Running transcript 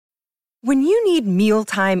When you need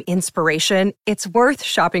mealtime inspiration, it's worth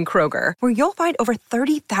shopping Kroger, where you'll find over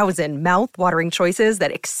 30,000 mouth-watering choices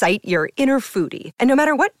that excite your inner foodie. And no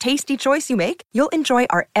matter what tasty choice you make, you'll enjoy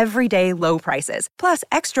our everyday low prices, plus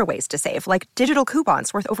extra ways to save, like digital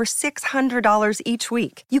coupons worth over $600 each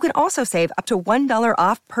week. You can also save up to $1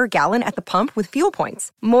 off per gallon at the pump with fuel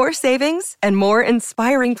points. More savings and more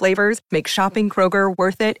inspiring flavors make shopping Kroger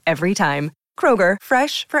worth it every time. Kroger,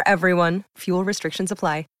 fresh for everyone. Fuel restrictions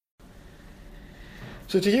apply.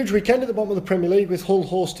 So it's a huge weekend at the bottom of the Premier League, with Hull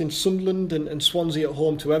hosting Sunderland and Swansea at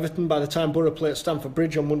home to Everton. By the time Borough play at Stamford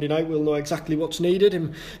Bridge on Monday night, we'll know exactly what's needed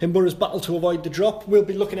in Borough's battle to avoid the drop. We'll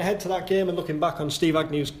be looking ahead to that game and looking back on Steve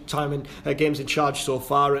Agnew's time in games in charge so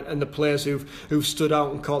far, and the players who've stood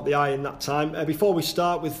out and caught the eye in that time. Before we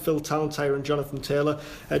start with Phil Tallentire and Jonathan Taylor,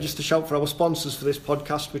 just a shout for our sponsors for this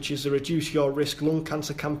podcast, which is the Reduce Your Risk Lung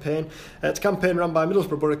Cancer campaign. It's a campaign run by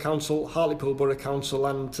Middlesbrough Borough Council, Hartlepool Borough Council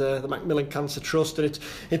and the Macmillan Cancer Trust, and it's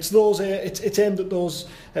aimed at those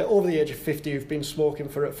over the age of 50 who've been smoking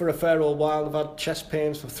for a fair old while. They've had chest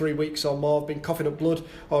pains for 3 weeks or more, been coughing up blood,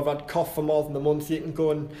 or have had cough for more than a month. You can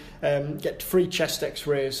go and get free chest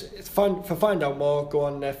x-rays. Find out more, go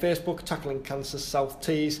on Facebook, Tackling Cancer South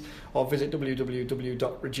Tees, or visit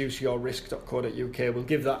www.reduceyourrisk.co.uk. We'll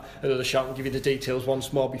give that another shout and give you the details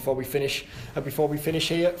once more before we finish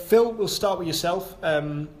here. Phil, we'll start with yourself.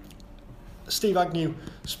 Steve Agnew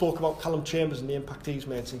spoke about Callum Chambers and the impact he's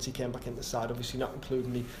made since he came back into the side, obviously not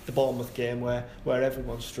including the Bournemouth game where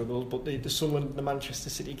everyone struggled, but the Sunderland and the Manchester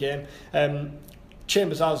City game.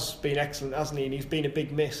 Chambers has been excellent, hasn't he? And he's been a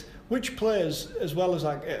big miss. Which players, as well as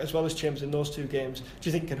Chambers in those two games, do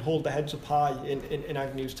you think can hold their heads up high in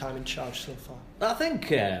Agnew's time in charge so far? I think,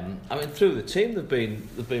 through the team, there've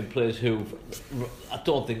been players who, I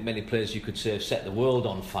don't think many players you could say have set the world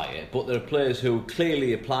on fire, but there are players who are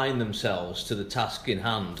clearly applying themselves to the task in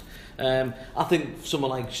hand. I think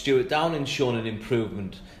someone like Stuart Downing's shown an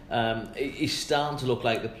improvement. He's starting to look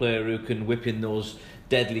like the player who can whip in those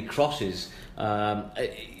deadly crosses. For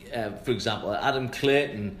example, Adam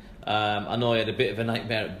Clayton. I know he had a bit of a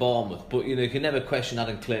nightmare at Bournemouth, but you can never question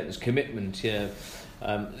Adam Clayton's commitment. Through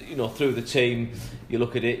the team, you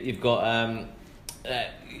look at it. You've got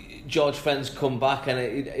George Friend's come back,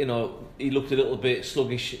 and he looked a little bit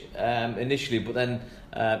sluggish initially, but then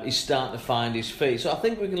he's starting to find his feet. So I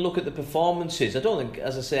think we can look at the performances. I don't think,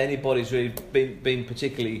 as I say, anybody's really been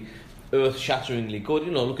particularly earth-shatteringly good.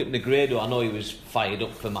 Look at Negredo. I know he was fired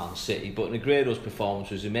up for Man City, but Negredo's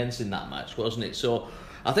performance was immense in that match, wasn't it? So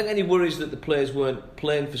I think any worries that the players weren't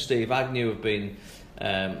playing for Steve Agnew have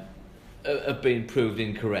been proved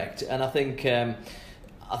incorrect, and I think you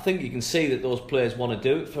can see that those players want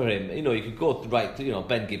to do it for him. You could go right.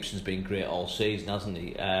 Ben Gibson's been great all season, hasn't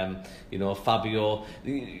he? Fabio.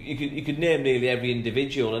 You could name nearly every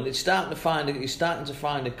individual, and he's starting to find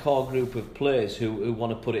a core group of players who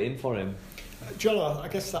want to put it in for him. John, I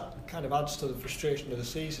guess that kind of adds to the frustration of the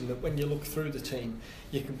season, that when you look through the team,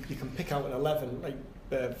 you can pick out an 11, like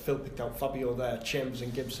Phil picked out Fabio there, Chambers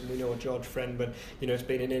and Gibson, we know George Friend, but it's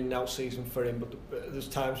been an in and out season for him, but there's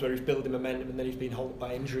times where he's building momentum and then he's been halted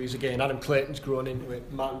by injuries again. Adam Clayton's grown into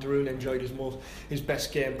it. Martin Darun enjoyed his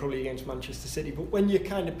best game probably against Manchester City, but when you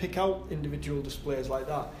kind of pick out individual displays like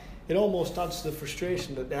that, it almost adds to the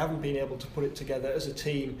frustration that they haven't been able to put it together as a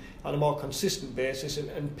team on a more consistent basis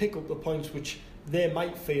and pick up the points which they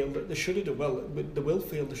might feel that they should have done. Well, they will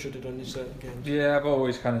feel they should have done in certain games. Yeah, I've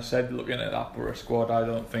always kind of said, looking at that Borough squad, I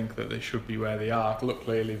don't think that they should be where they are. Look,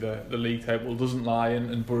 clearly the league table doesn't lie,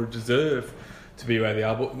 and Borough deserve to be where they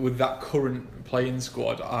are. But with that current playing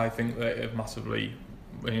squad, I think they have massively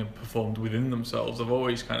performed within themselves. I've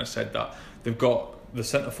always kind of said that they've got the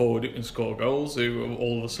centre forward who can score goals, who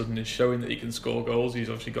all of a sudden is showing that he can score goals. He's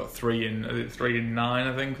obviously got 3 in 9,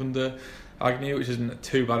 I think, under Agnew, which isn't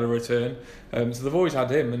too bad a return. So they've always had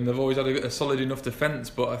him, and they've always had a solid enough defence.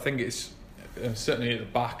 But I think it's certainly at the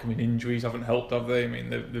back. Injuries haven't helped, have they?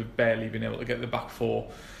 They've barely been able to get the back four,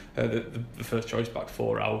 the first choice back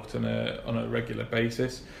four out on a regular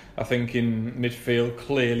basis. I think in midfield,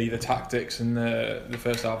 clearly the tactics in the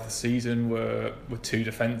first half of the season were too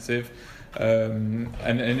defensive.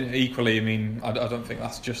 And equally, I don't think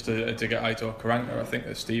that's just a dig at Aitor Karanka. I think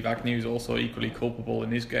that Steve Agnew is also equally culpable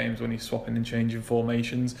in his games when he's swapping and changing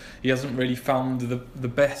formations. He hasn't really found the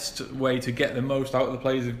best way to get the most out of the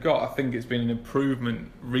players they've got. I think it's been an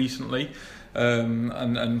improvement recently,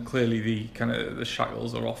 and clearly the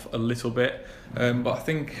shackles are off a little bit. But I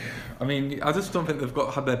think, I just don't think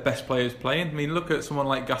they've had their best players playing. Look at someone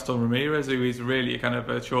like Gaston Ramirez, who is really a kind of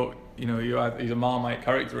a chalk. He's a Marmite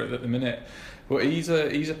character at the minute. But he's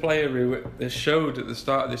a player who has showed at the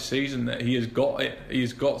start of this season that he has got it.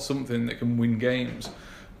 He's got something that can win games.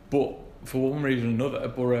 But for one reason or another,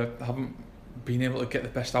 Borough haven't been able to get the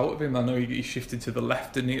best out of him. I know he shifted to the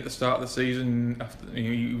left, didn't he, at the start of the season? After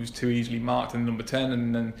he was too easily marked in number 10,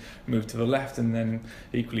 and then moved to the left, and then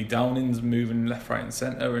equally Downing's moving left, right, and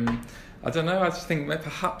centre. And I don't know. I just think that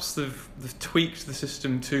perhaps they've tweaked the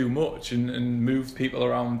system too much and moved people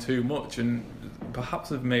around too much, and perhaps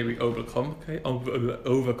they've maybe overcomplicated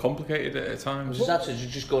it at times. Does that,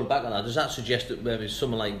 just going back on that, does that suggest that maybe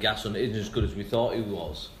someone like Gasson isn't as good as we thought he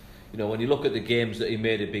was? You know, when you look at the games that he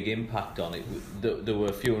made a big impact on, there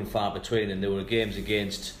were few and far between, and there were games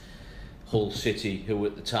against Hull City, who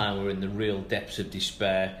at the time were in the real depths of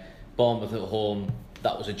despair. Bournemouth at home,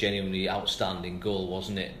 that was a genuinely outstanding goal,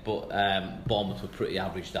 wasn't it? But Bournemouth were pretty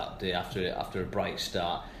average that day after a bright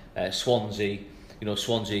start. Swansea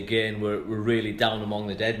again were really down among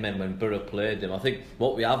the dead men when Borough played them. I think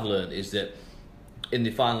what we have learned is that in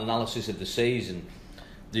the final analysis of the season,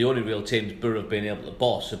 the only real teams Borough have been able to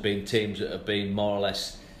boss have been teams that have been more or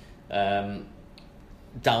less down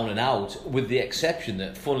and out, with the exception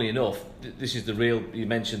that, funnily enough, this is the real, you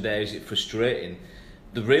mentioned there, is it frustrating?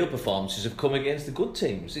 The real performances have come against the good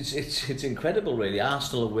teams. It's incredible, really.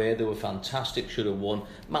 Arsenal away, they were fantastic, should have won.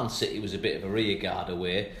 Man City was a bit of a rearguard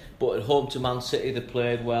away, but at home to Man City they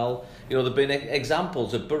played well. You know, there have been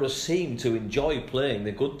examples of Borough seem to enjoy playing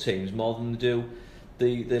the good teams more than they do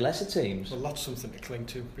the lesser teams. Well, that's something to cling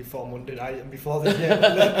to before Monday night and before the game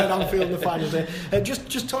at Anfield in the final day.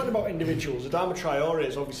 Just talking about individuals, Adama Traore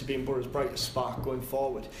has obviously been Borough's brightest spark going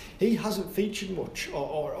forward. He hasn't featured much,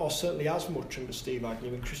 or certainly as much under Steve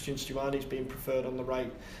Agnew, and Christian Stuani's been preferred on the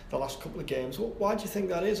right the last couple of games. Why do you think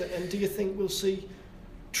that is? And do you think we'll see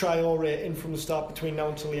Traore in from the start between now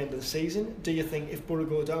until the end of the season? Do you think if Borough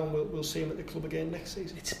go down, we'll see him at the club again next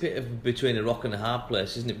season? It's a bit of between a rock and a hard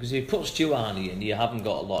place, isn't it? Because if you put Stuani in, you haven't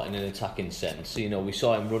got a lot in an attacking sense. You know, we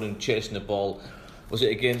saw him running, chasing the ball. Was it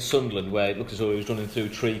against Sunderland, where it looked as though he was running through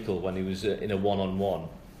treacle when he was in a one-on-one?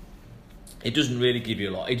 It doesn't really give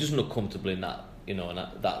you a lot. He doesn't look comfortable in that, you know, in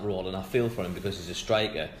that role, and I feel for him because he's a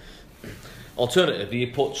striker. Alternatively, you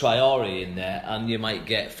put Traore in there, and you might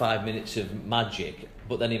get 5 minutes of magic,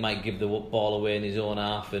 but then he might give the ball away in his own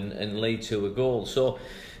half and lead to a goal. So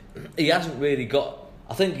he hasn't really got...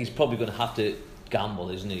 I think he's probably going to have to gamble,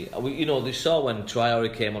 isn't he? You know, they saw when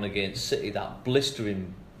Traore came on against City, that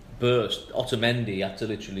blistering burst. Otamendi had to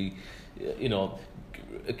literally, you know,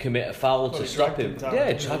 commit a foul to stop him.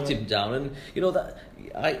 It tracked him down. And, you know,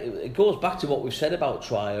 it goes back to what we've said about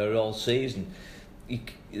Traore all season.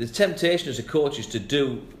 The temptation as a coach is to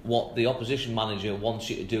do what the opposition manager wants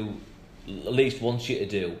you to do, least wants you to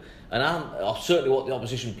do, and certainly what the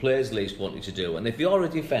opposition players least want you to do. And if you're a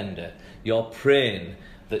defender, you're praying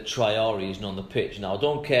that Traore isn't on the pitch. Now, I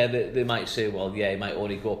don't care that they might say, well, yeah, he might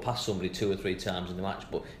only go past somebody 2 or 3 times in the match,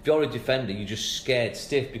 but if you're a defender, you're just scared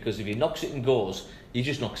stiff, because if he knocks it and goes, you're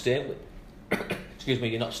just not staying with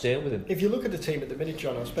you're not staying with him. If you look at the team at the minute,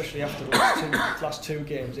 John, especially after the last two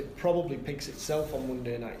games, it probably picks itself on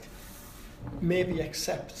Monday night. Maybe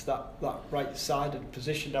accepts that right-sided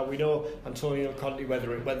position. Now, we know Antonio Conte,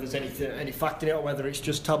 whether there's any fact in it or whether it's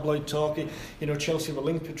just tabloid talking. You know, Chelsea were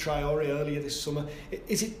linked with Traore earlier this summer.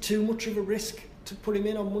 Is it too much of a risk to put him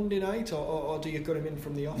in on Monday night, or do you got him in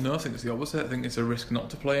from the off? No, I think it's the opposite. I think it's a risk not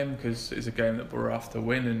to play him, because it's a game that Borough have to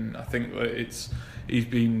win, and I think that he's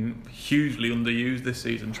been hugely underused this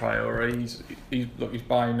season, Traore. He's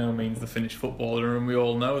by no means the finished footballer, and we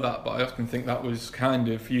all know that, but I often think that was kind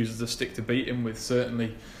of used as a stick to beat him with,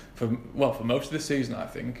 certainly for most of the season. I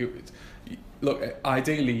think look,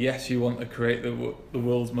 ideally, yes, you want to create the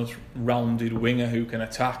world's most rounded winger who can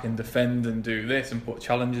attack and defend and do this and put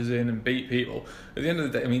challenges in and beat people. At the end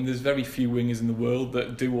of the day, I mean, there's very few wingers in the world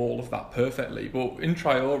that do all of that perfectly. But in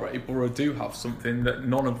Traore, Borough do have something that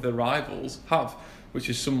none of the rivals have, which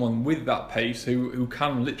is someone with that pace who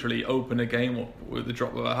can literally open a game up with the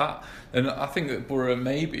drop of a hat. And I think that Borough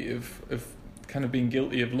maybe have kind of been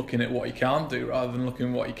guilty of looking at what he can't do rather than looking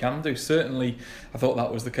at what he can do. Certainly, I thought that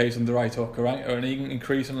was the case under Aitor Karanka, and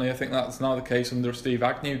increasingly I think that's now the case under Steve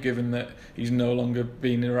Agnew, given that he's no longer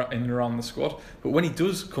been in and around the squad. But when he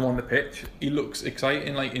does come on the pitch, he looks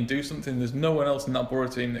exciting, like he can do something. There's no one else in that Borough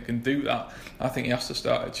team that can do that. I think he has to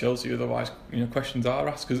start at Chelsea, otherwise, you know, questions are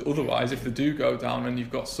asked, because otherwise, if they do go down and you've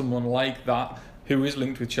got someone like that who is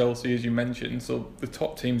linked with Chelsea, as you mentioned, so the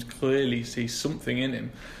top teams clearly see something in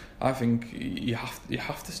him. I think you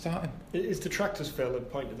have to start him. His detractors, Phil,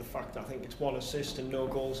 had pointed to the fact that I think it's 1 assist and no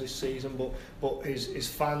goals this season, but his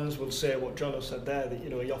fans will say what John has said there, that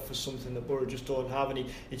he offers something that Borough just don't have, and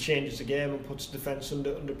he changes the game and puts defence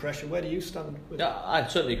under pressure. Where do you stand with that? Yeah, I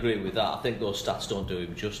certainly agree with that. I think those stats don't do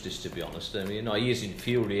him justice, to be honest. I mean, he is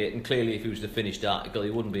infuriating. Clearly, if he was the finished article,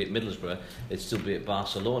 he wouldn't be at Middlesbrough. He'd still be at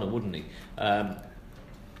Barcelona, wouldn't he?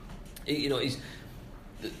 He's.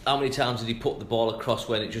 How many times did he put the ball across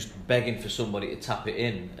when it's just begging for somebody to tap it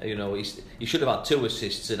in? He should have had 2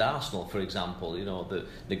 assists at Arsenal, for example. The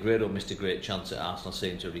Negredo missed a great chance at Arsenal, I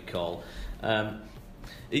seem to recall.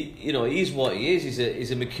 He's what he is.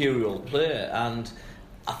 He's a mercurial player, and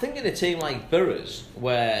I think in a team like Borough's,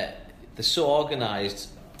 where they're so organised,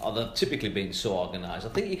 or they've typically been so organised, I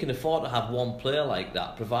think you can afford to have one player like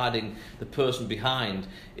that, providing the person behind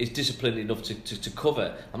is disciplined enough to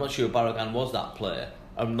cover. I'm not sure Barragan was that player.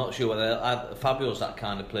 I'm not sure whether Fabio's that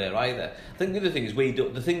kind of player either. I think the other thing is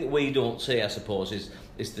the thing that we don't say, I suppose, is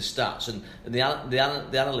the stats, and the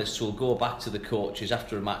analysts will go back to the coaches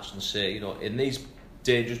after a match and say, in these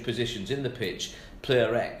dangerous positions in the pitch,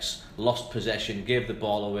 player X lost possession, gave the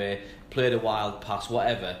ball away, played a wild pass,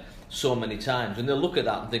 whatever, so many times, and they'll look at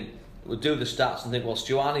that and think, we'll do the stats and think, well,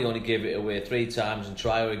 Stuani only gave it away 3 times and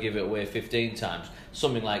Traore gave it away 15 times.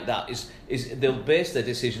 Something like that is they'll base their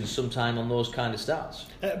decisions sometime on those kind of stats.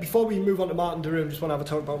 Before we move on to Martin de Roon, just want to have a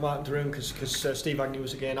talk about Martin de Roon because Steve Agnew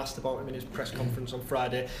was again asked about him in his press conference on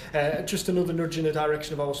Friday. Just another nudge in the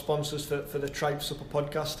direction of our sponsors for the Tribe Supper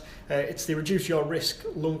podcast. It's the Reduce Your Risk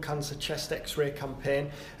Lung Cancer Chest X-ray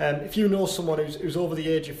campaign. If you know someone who's over the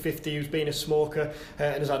age of 50, who's been a smoker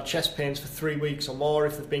and has had chest pains for 3 weeks or more,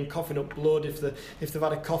 if they've been coughing up blood, if they've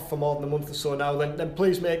had a cough for more than a month or so now, then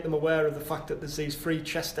please make them aware of the fact that there's these free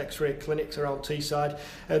chest X-ray clinics around Teesside.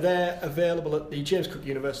 They're available at the James Cook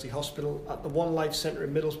University Hospital, at the One Life Centre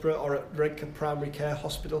in Middlesbrough, or at Redcar Primary Care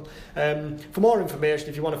Hospital. For more information,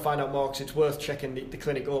 if you want to find out more, because it's worth checking the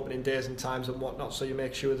clinic opening days and times and whatnot, so you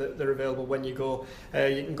make sure that they're available when you go.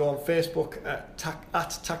 You can go on Facebook at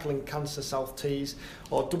Tackling Cancer South Tees,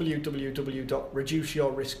 or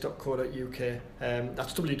www.reduceyourrisk.co.uk.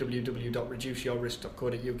 That's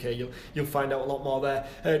www.reduceyourrisk.co.uk. You'll find out a lot more there.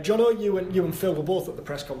 Jono, you and Phil were both at the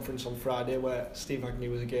press conference on Friday where Steve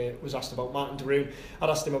Agnew was asked about Martin de Roon. I'd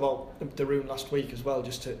asked him about de Roon last week as well,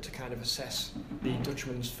 just to kind of assess the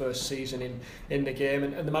Dutchman's first season in the game,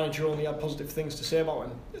 and the manager only had positive things to say about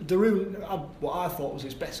him. De Roon had what I thought was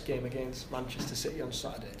his best game against Manchester City on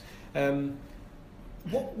Saturday.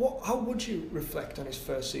 How would you reflect on his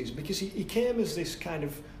first season? Because he came as this kind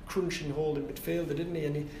of crunching, holding midfielder, didn't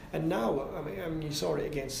he? And now, I mean, you saw it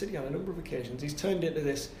against City on a number of occasions. He's turned into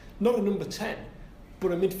this, not a number 10,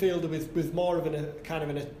 but a midfielder with more of an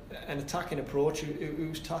attacking approach,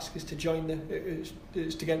 whose task is to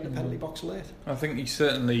is to get in the penalty box late. I think he's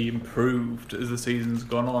certainly improved as the season's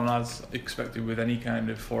gone on, as expected with any kind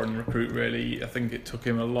of foreign recruit, really. I think it took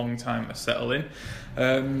him a long time to settle in.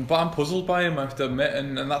 But I'm puzzled by him, I have to admit,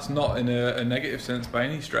 and that's not in a negative sense by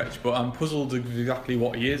any stretch, but I'm puzzled exactly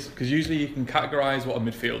what he is, because usually you can categorise what a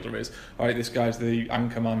midfielder is. All right, this guy's the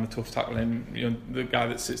anchor man, the tough tackling, the guy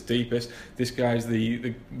that sits deepest. This guy's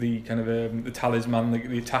the kind of the talisman,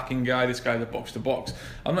 the attacking guy. This guy's a box to box.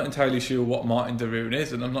 I'm not entirely sure what Martin de Roon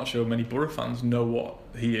is, and I'm not sure many Borough fans know what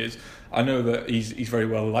he is. I know that he's very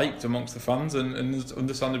well liked amongst the fans, and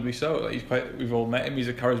understandably so. We've all met him. He's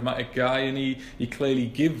a charismatic guy, and he clearly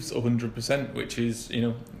gives 100%, which is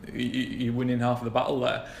you're winning half of the battle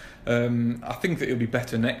there. I think that he'll be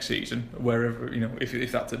better next season, wherever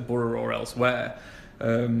if that's at Borough or elsewhere.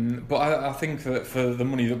 But I think that for the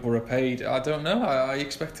money that Borough paid, I don't know. I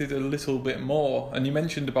expected a little bit more. And you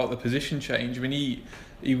mentioned about the position change. I mean,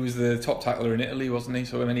 he was the top tackler in Italy, wasn't he?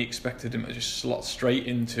 So he expected him to just slot straight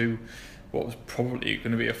into what was probably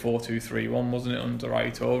going to be a 4-2-3-1, wasn't it, under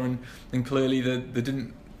Aitor? And clearly they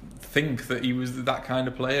didn't think that he was that kind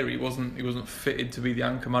of player. He wasn't fitted to be the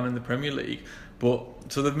anchor man in the Premier League. But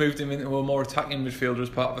so they've moved him into a more attacking midfielder as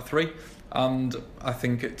part of a 3. And I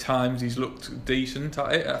think at times he's looked decent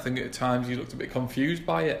at it. I think at times he looked a bit confused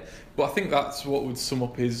by it. But I think that's what would sum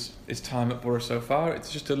up his time at Borough so far. It's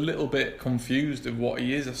just a little bit confused of what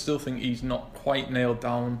he is. I still think he's not quite nailed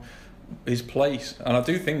down his place. And I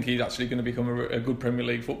do think he's actually going to become a good Premier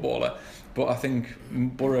League footballer. But I think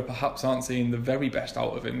Borough perhaps aren't seeing the very best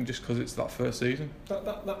out of him just because it's that first season.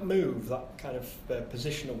 That move, that kind of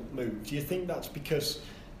positional move, do you think that's because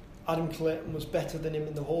Adam Clayton was better than him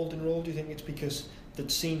in the holding role? Do you think it's because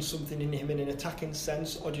they'd seen something in him in an attacking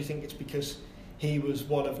sense, or do you think it's because he was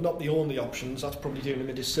one of, not the only options, that's probably doing him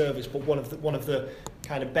a disservice, but one of the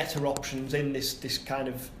kind of better options in this kind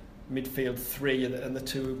of midfield three and the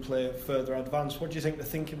two who play further advanced. What do you think the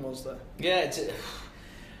thinking was there? Yeah,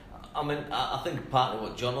 I think partly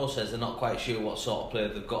what Jono says, they're not quite sure what sort of player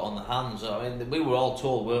they've got on the hands. I mean, we were all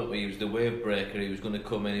told, weren't we, he was the wave breaker, he was going to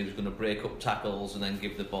come in, he was going to break up tackles and then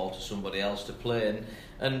give the ball to somebody else to play.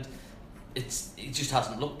 And it just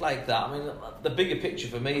hasn't looked like that. I mean, the bigger picture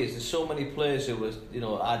for me is there's so many players who were,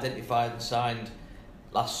 identified and signed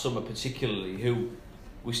last summer particularly, who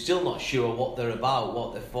we're still not sure what they're about,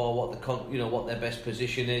 what they're for, what their best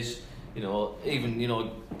position is.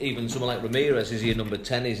 Even someone like Ramirez, is he a number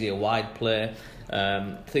 10? Is he a wide player?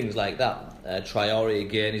 Things like that. Traore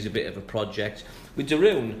again is a bit of a project. With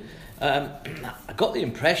Darun, I got the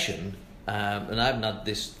impression, and I haven't had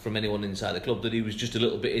this from anyone inside the club, that he was just a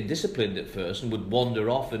little bit indisciplined at first and would wander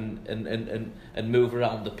off and move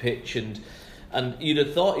around the pitch, and you'd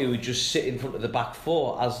have thought he would just sit in front of the back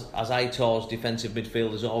four as Aitor's defensive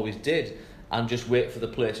midfielders always did, and just wait for the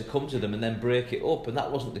player to come to them and then break it up, and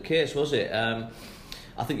that wasn't the case, was it?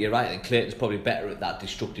 I think you're right, and Clayton's probably better at that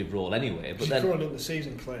destructive role anyway. But he's grown in the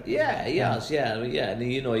season, Clayton. Yeah, he has, and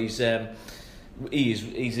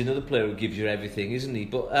he's another player who gives you everything, isn't he?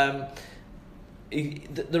 But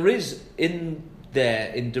there is in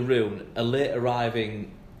Darun a late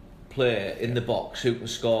arriving player in the box who can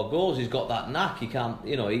score goals. He's got that knack. He can't,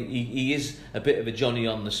 he is a bit of a Johnny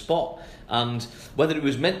on the spot. And whether he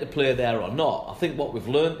was meant to play there or not, I think what we've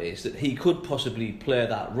learnt is that he could possibly play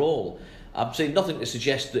that role. I'm saying nothing to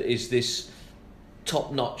suggest that is this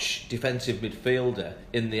top-notch defensive midfielder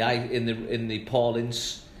in the Paul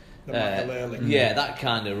Ince, that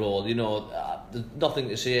kind of role. There's nothing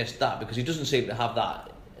to suggest that, because he doesn't seem to have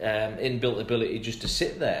that inbuilt ability just to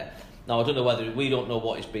sit there. Now, I don't know we don't know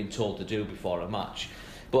what he's been told to do before a match,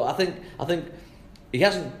 but I think he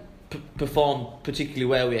hasn't performed particularly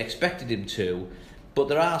where we expected him to. But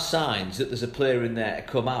there are signs that there's a player in there to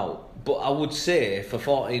come out. But I would say for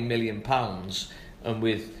 £14 million and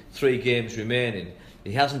with 3 games remaining,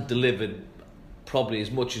 he hasn't delivered probably as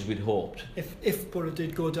much as we'd hoped. If Borough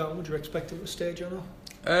did go down, would you expect him to stay, Jono?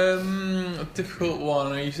 A difficult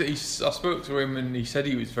one. I spoke to him and he said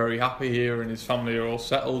he was very happy here and his family are all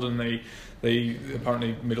settled, and they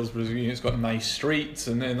apparently Middlesbrough's unit's got nice streets,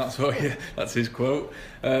 and that's that's his quote.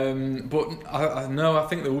 But I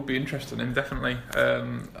think there would be interest in him, definitely.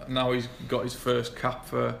 Now he's got his first cap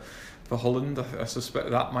for Holland. I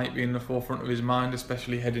suspect that might be in the forefront of his mind,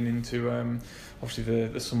 especially heading into obviously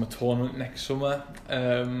the summer tournament next summer.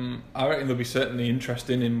 I reckon there'll be certainly interest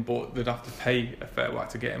in him, but they'd have to pay a fair whack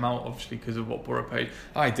to get him out, obviously, because of what Borough paid.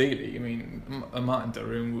 Ideally, I mean, Martin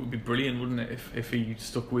Darun would be brilliant, wouldn't it, if he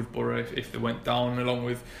stuck with Borough, if they went down, along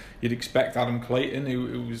with, you'd expect Adam Clayton,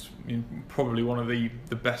 who was probably one of the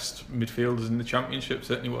best midfielders in the Championship,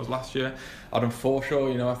 certainly was last year. Adam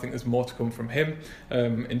Forshaw, I think there's more to come from him.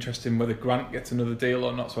 Interesting whether Grant gets another deal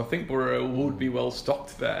or not. So I think Borough would be well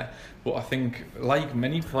stocked there. But I think, like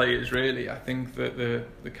many players, really, I think that they're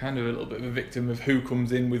kind of a little bit of a victim of who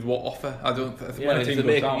comes in with what offer. When a team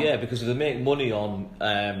goes down. Yeah, because if they make money on,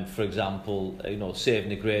 for example, save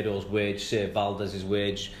Negredo's wage, save Valdez's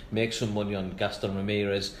wage, make some money on Gaston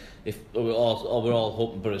Ramirez. We're all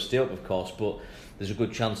hoping Borough stay up, of course, but there's a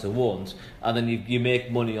good chance they won't. And then you make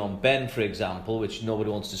money on Ben, for example, which nobody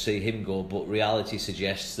wants to see him go, but reality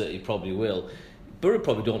suggests that he probably will. Borough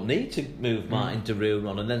probably don't need to move Martin Darun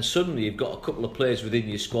on, and then suddenly you've got a couple of players within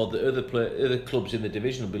your squad that other clubs in the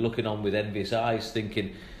division will be looking on with envious eyes,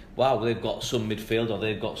 thinking, wow, they've got some midfield or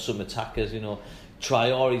they've got some attackers.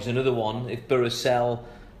 Traore's another one. If Borough sell,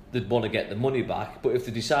 they'd want to get the money back, but if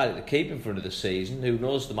they decided to keep him for another season, who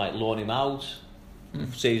knows, they might loan him out,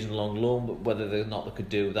 season-long loan, but whether or not they could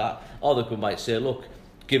do that, or they might say, look,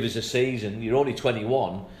 give us a season, you're only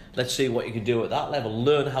 21, let's see what you can do at that level.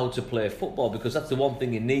 Learn how to play football, because that's the one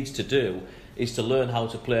thing he needs to do, is to learn how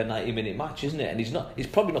to play a 90-minute match, isn't it? And he's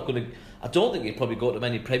probably not going to, I don't think he'd probably go to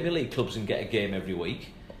many Premier League clubs and get a game every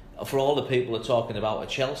week. For all the people are talking about a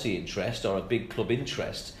Chelsea interest or a big club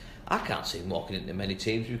interest, I can't see him walking into many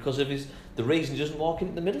teams because of the reason he doesn't walk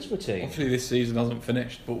into the Middlesbrough team. Obviously this season hasn't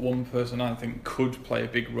finished, but one person I think could play a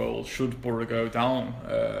big role should Borough go down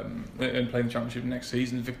and play in the Championship next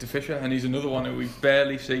season is Victor Fisher, and he's another one who we've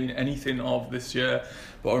barely seen anything of this year.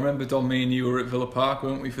 But I remember, Dom, me and you were at Villa Park,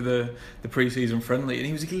 weren't we, for the pre-season friendly, and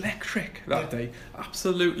he was electric that day,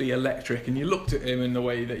 absolutely electric. And you looked at him in the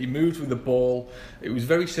way that he moved with the ball. It was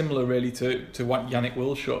very similar really to Yannick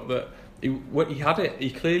Wilshot, that he had it.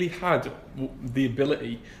 He clearly had the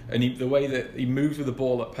ability, and the way that he moved with the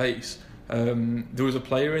ball at pace. There was a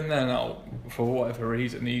player in there now, for whatever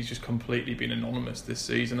reason, he's just completely been anonymous this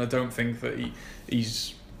season. I don't think that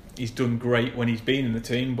he's he's done great when he's been in the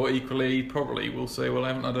team, but equally probably will say, well, I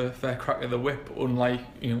haven't had a fair crack of the whip, unlike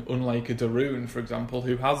a Darun, for example,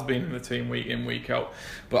 who has been in the team week in, week out.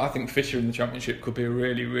 But I think Fisher in the Championship could be a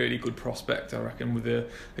really, really good prospect, I reckon, with a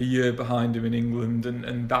year behind him in England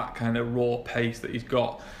and that kind of raw pace that he's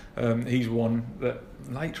got. He's one that,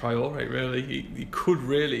 like Traore, really, he could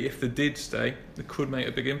really, if they did stay, they could make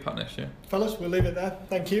a big impact next year. Fellas, we'll leave it there.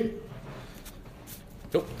 Thank you.